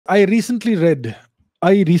I recently read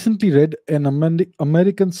I recently read an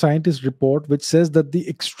American scientist report which says that the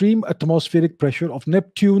extreme atmospheric pressure of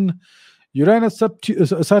Neptune, Uranus,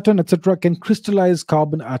 Saturn, etc., can crystallize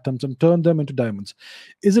carbon atoms and turn them into diamonds.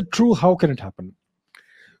 Is it true? How can it happen?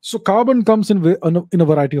 So, carbon comes in a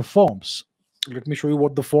variety of forms. Let me show you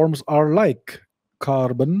what the forms are like.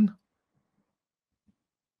 Carbon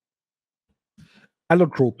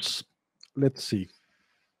allotropes. Let's see.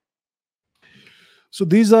 So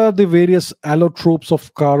these are the various allotropes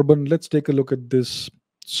of carbon. Let's take a look at this.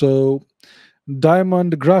 So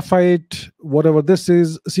diamond, graphite, whatever this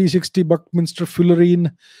is, C60 Buckminster fullerene,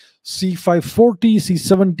 C540,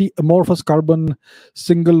 C70 amorphous carbon,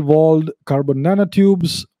 single walled carbon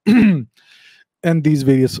nanotubes, and these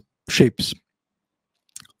various shapes.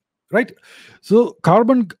 Right? So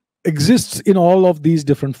carbon exists in all of these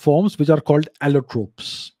different forms, which are called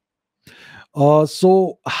allotropes.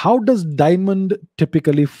 So how does diamond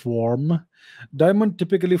typically form? Diamond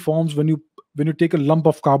typically forms when you take a lump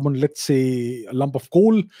of carbon, let's say a lump of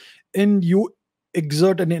coal, and you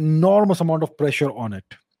exert an enormous amount of pressure on it.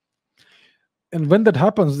 And when that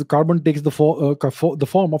happens, the carbon takes the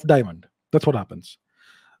form of diamond. That's what happens.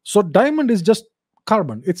 So diamond is just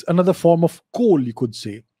carbon. It's another form of coal, you could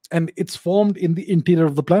say, and it's formed in the interior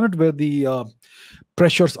of the planet where the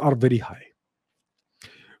pressures are very high.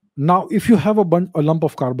 Now, if you have a lump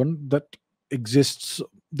of carbon that exists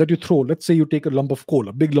that you throw, let's say you take a lump of coal,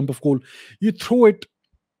 a big lump of coal, you throw it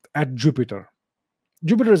at Jupiter.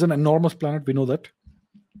 Jupiter is an enormous planet, we know that.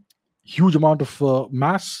 Huge amount of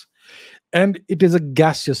mass, and it is a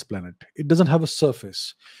gaseous planet. It doesn't have a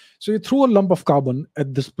surface. So you throw a lump of carbon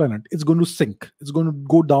at this planet, it's going to sink. It's going to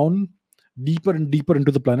go down deeper and deeper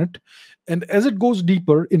into the planet. And as it goes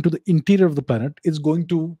deeper into the interior of the planet, it's going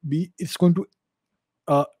to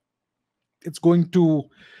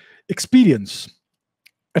experience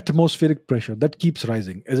atmospheric pressure that keeps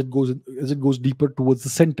rising as it goes deeper towards the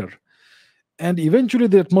center, and eventually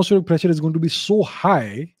the atmospheric pressure is going to be so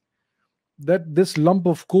high that this lump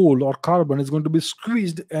of coal or carbon is going to be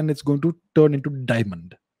squeezed and it's going to turn into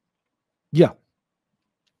diamond. Yeah,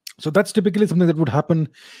 so that's typically something that would happen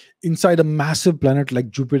inside a massive planet like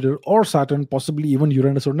Jupiter or Saturn, possibly even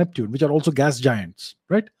Uranus or Neptune, which are also gas giants,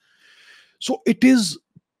 right? So it is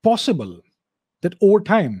possible that over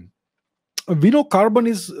time, we know carbon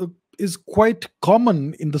is quite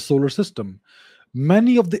common in the solar system.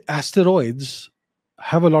 Many of the asteroids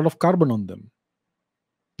have a lot of carbon on them.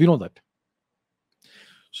 We know that.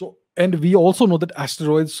 So, and we also know that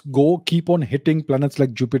asteroids keep on hitting planets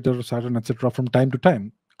like Jupiter, Saturn, etc. from time to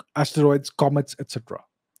time. Asteroids, comets, etc.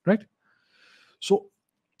 Right? So,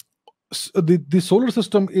 the solar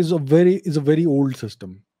system is a very old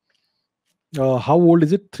system. How old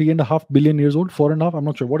is it? 3.5 billion years old, 4.5, I'm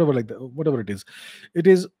not sure, whatever, like that, whatever it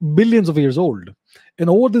is billions of years old. And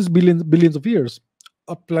over these billions of years,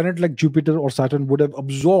 a planet like Jupiter or Saturn would have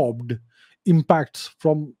absorbed impacts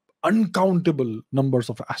from uncountable numbers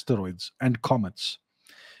of asteroids and comets,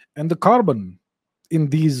 and the carbon in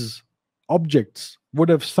these objects would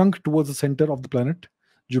have sunk towards the center of the planet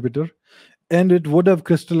Jupiter, and it would have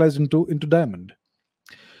crystallized into diamond.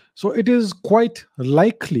 So it is quite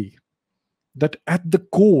likely that at the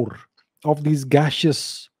core of these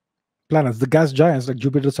gaseous planets, the gas giants like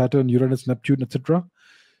Jupiter, Saturn, Uranus, Neptune, etc.,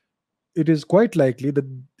 it is quite likely that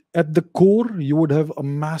at the core you would have a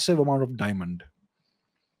massive amount of diamond.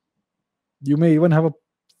 You may even have a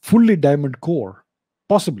fully diamond core.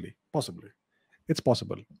 Possibly. It's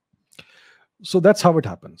possible. So that's how it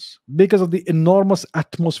happens, because of the enormous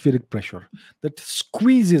atmospheric pressure that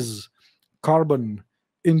squeezes carbon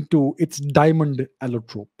into its diamond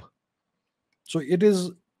allotrope. So it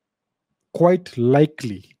is quite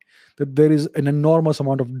likely that there is an enormous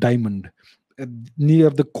amount of diamond near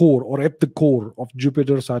the core or at the core of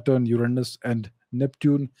Jupiter, Saturn, Uranus, and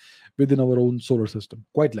Neptune within our own solar system.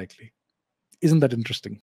 Quite likely. Isn't that interesting?